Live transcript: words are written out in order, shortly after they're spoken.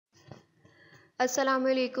Assalamu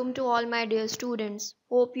alaikum to all my dear students.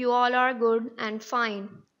 Hope you all are good and fine.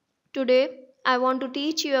 Today I want to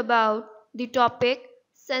teach you about the topic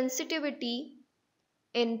sensitivity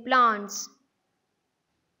in plants.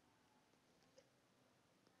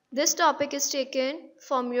 This topic is taken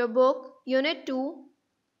from your book Unit 2,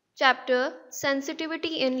 chapter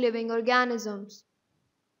Sensitivity in Living Organisms.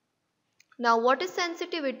 Now, what is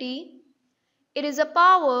sensitivity? It is a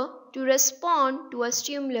power to respond to a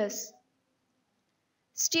stimulus.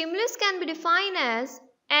 Stimulus can be defined as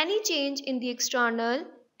any change in the external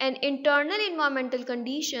and internal environmental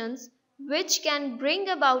conditions which can bring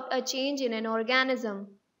about a change in an organism.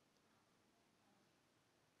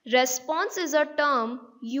 Response is a term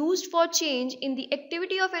used for change in the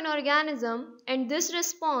activity of an organism, and this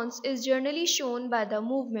response is generally shown by the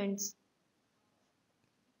movements.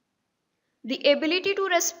 The ability to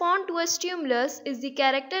respond to a stimulus is the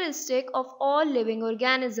characteristic of all living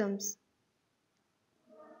organisms.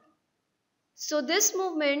 So this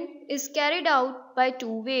movement is carried out by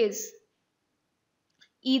two ways.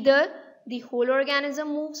 Either the whole organism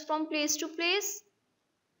moves from place to place,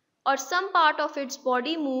 or some part of its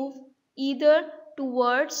body move either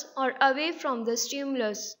towards or away from the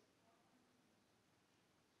stimulus.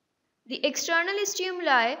 The external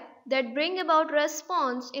stimuli that bring about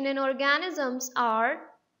response in an organism are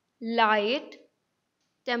light,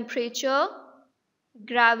 temperature,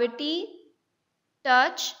 gravity,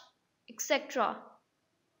 touch, etc.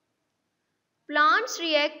 Plants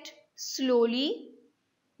react slowly,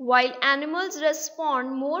 while animals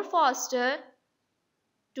respond more faster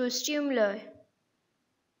to stimuli.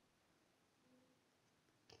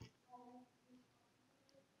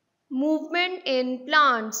 Movement in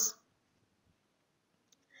plants.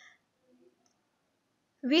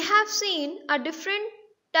 We have seen a different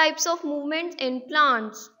types of movements in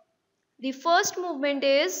plants. The first movement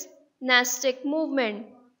is nastic movement.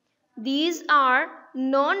 These are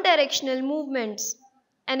non-directional movements,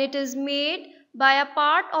 and it is made by a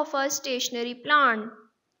part of a stationary plant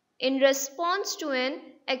in response to an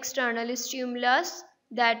external stimulus,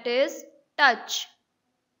 that is touch.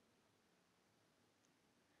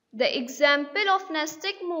 The example of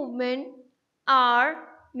nastic movement are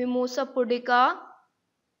Mimosa pudica,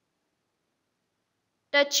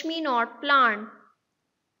 touch me not plant,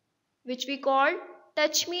 which we call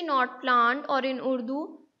touch me not plant, or in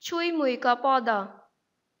Urdu छुई मुई का पौधा,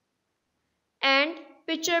 and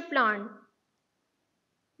pitcher plant.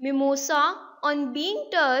 Mimosa, on being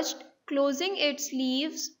touched, closing its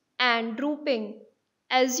leaves and drooping,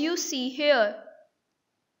 as you see here.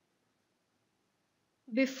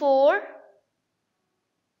 Before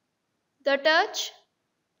the touch,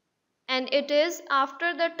 and it is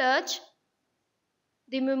after the touch,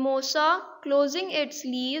 the mimosa closing its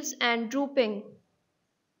leaves and drooping.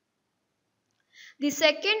 The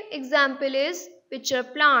second example is pitcher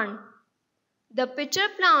plant. The pitcher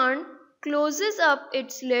plant closes up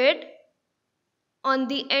its lid on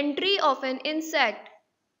the entry of an insect.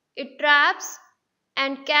 It traps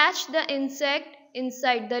and catches the insect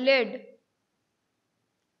inside the lid.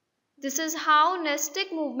 This is how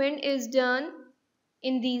nastic movement is done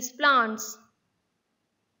in these plants.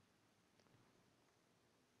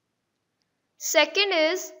 Second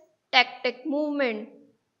is tactic movement.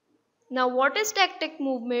 Now, what is tactic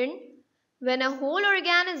movement? When a whole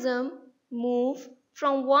organism moves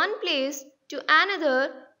from one place to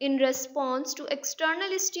another in response to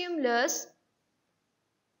external stimulus,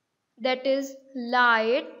 that is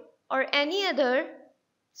light or any other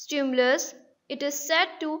stimulus, it is said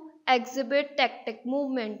to exhibit tactic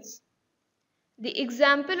movements. The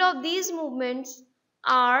example of these movements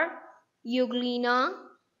are Euglena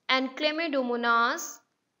and Chlamydomonas,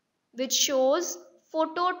 which shows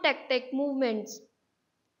phototactic movements.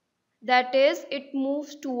 That is, it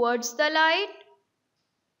moves towards the light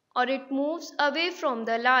or it moves away from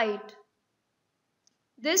the light.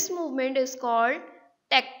 This movement is called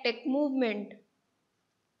tactic movement.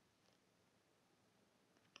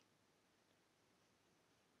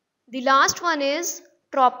 The last one is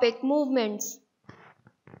tropic movements.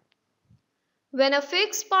 When a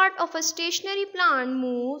fixed part of a stationary plant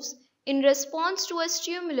moves in response to a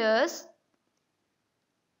stimulus,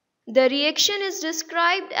 the reaction is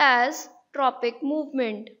described as tropic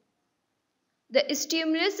movement. The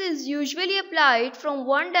stimulus is usually applied from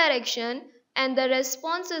one direction and the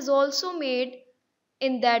response is also made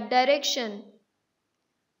in that direction.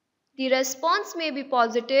 The response may be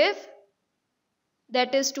positive,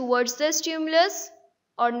 that is towards the stimulus,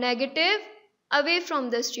 or negative, away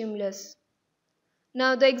from the stimulus.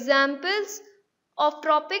 Now the examples of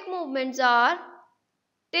tropic movements are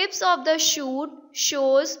tips of the shoot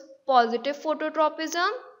shows positive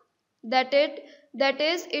phototropism, that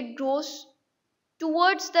is it grows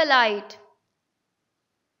towards the light,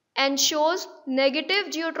 and shows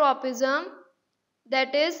negative geotropism,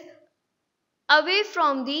 that is away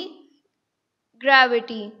from the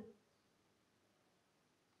gravity.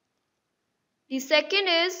 The second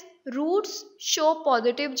is roots show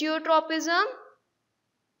positive geotropism,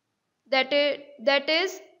 that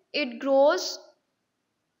is it grows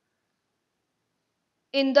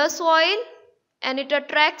in the soil and it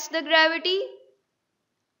attracts the gravity,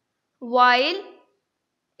 while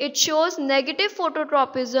it shows negative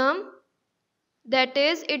phototropism, that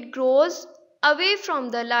is it grows away from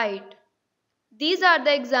the light. These are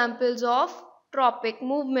the examples of tropic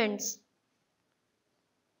movements.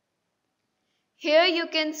 Here you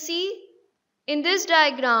can see in this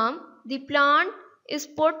diagram the plant is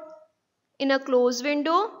put in a closed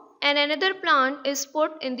window and another plant is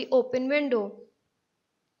put in the open window.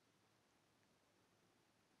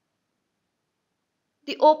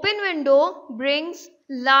 The open window brings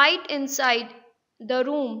light inside the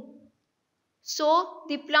room, so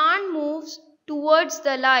the plant moves towards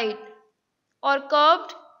the light or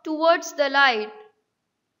curved towards the light,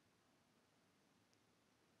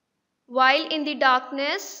 while in the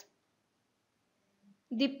darkness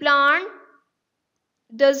the plant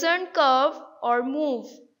doesn't curve or move.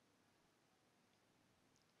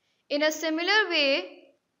 In a similar way,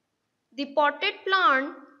 the potted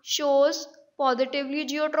plant shows positively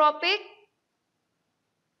geotropic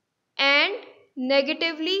and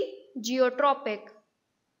negatively geotropic.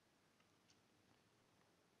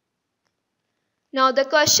 Now the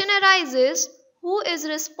question arises, who is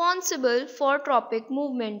responsible for tropic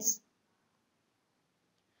movements?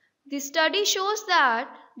 The study shows that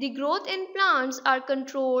the growth in plants are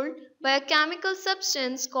controlled by a chemical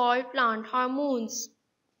substance called plant hormones.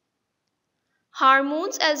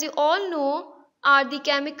 Hormones, as you all know, are the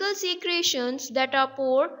chemical secretions that are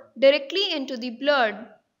poured directly into the blood.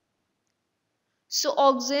 So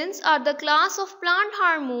auxins are the class of plant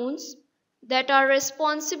hormones that are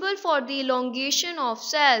responsible for the elongation of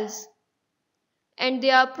cells, and they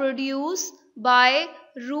are produced by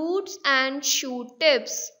roots and shoot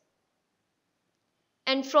tips.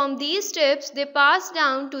 And from these tips they pass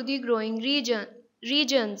down to the growing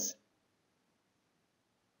regions.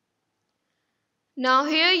 Now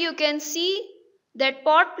here you can see that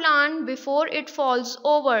pot plant before it falls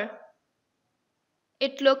over.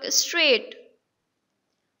 It looks straight.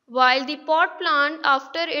 While the pot plant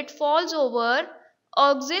after it falls over,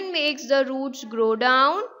 auxin makes the roots grow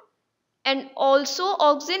down and also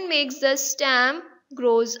auxin makes the stem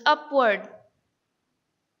grows upward.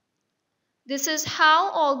 This is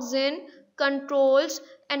how auxin controls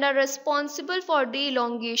and are responsible for the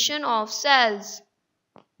elongation of cells.